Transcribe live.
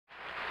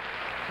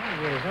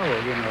20 years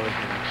old, you know, is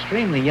an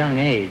extremely young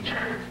age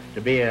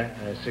to be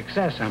a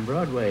success on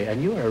Broadway,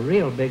 and you are a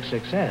real big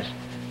success.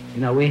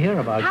 You know, we hear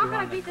about How you can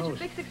I on the be such a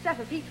coast. big success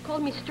if he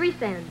called me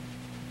Streisand?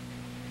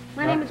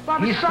 My name is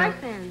Barbra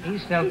Streisand.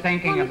 He's still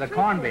thinking of the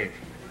corned beef.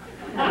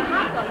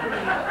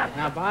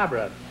 Now,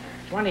 Barbara,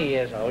 20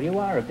 years old, you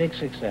are a big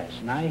success.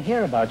 And I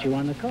hear about you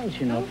on the coast,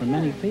 you know, from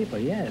many people,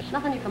 yes.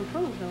 Nothing you can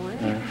prove, though,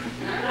 eh?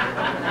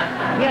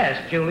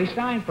 Yes, Julie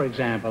Stein, for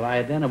example. I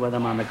had dinner with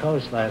him on the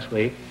coast last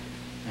week,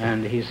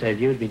 and he said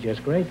you'd be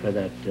just great for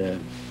that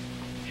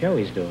show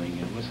he's doing.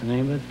 What's the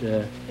name of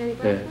it?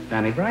 The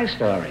Fanny Bryce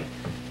story.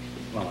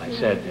 Well, I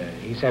said,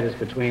 he said it's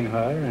between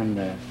her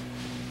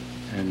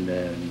and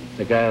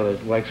the girl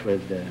that works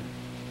with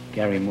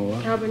Gary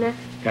Moore.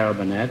 Carol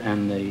Burnett,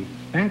 and the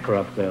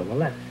Bancroft girl.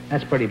 Well,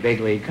 that's pretty big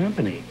league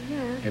company.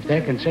 Yeah, if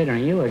they're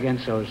considering you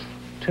against those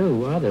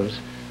two others,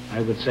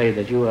 I would say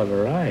that you have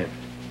arrived.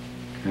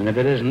 And if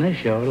it isn't this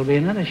show, it'll be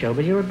another show.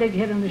 But you're a big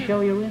hit in the show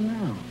you're in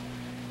now.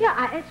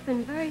 Yeah, it's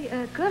been very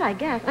good, I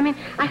guess. I mean,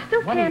 I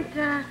still can't,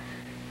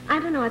 I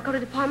don't know, I go to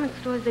department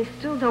stores, they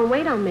still don't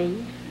wait on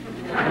me.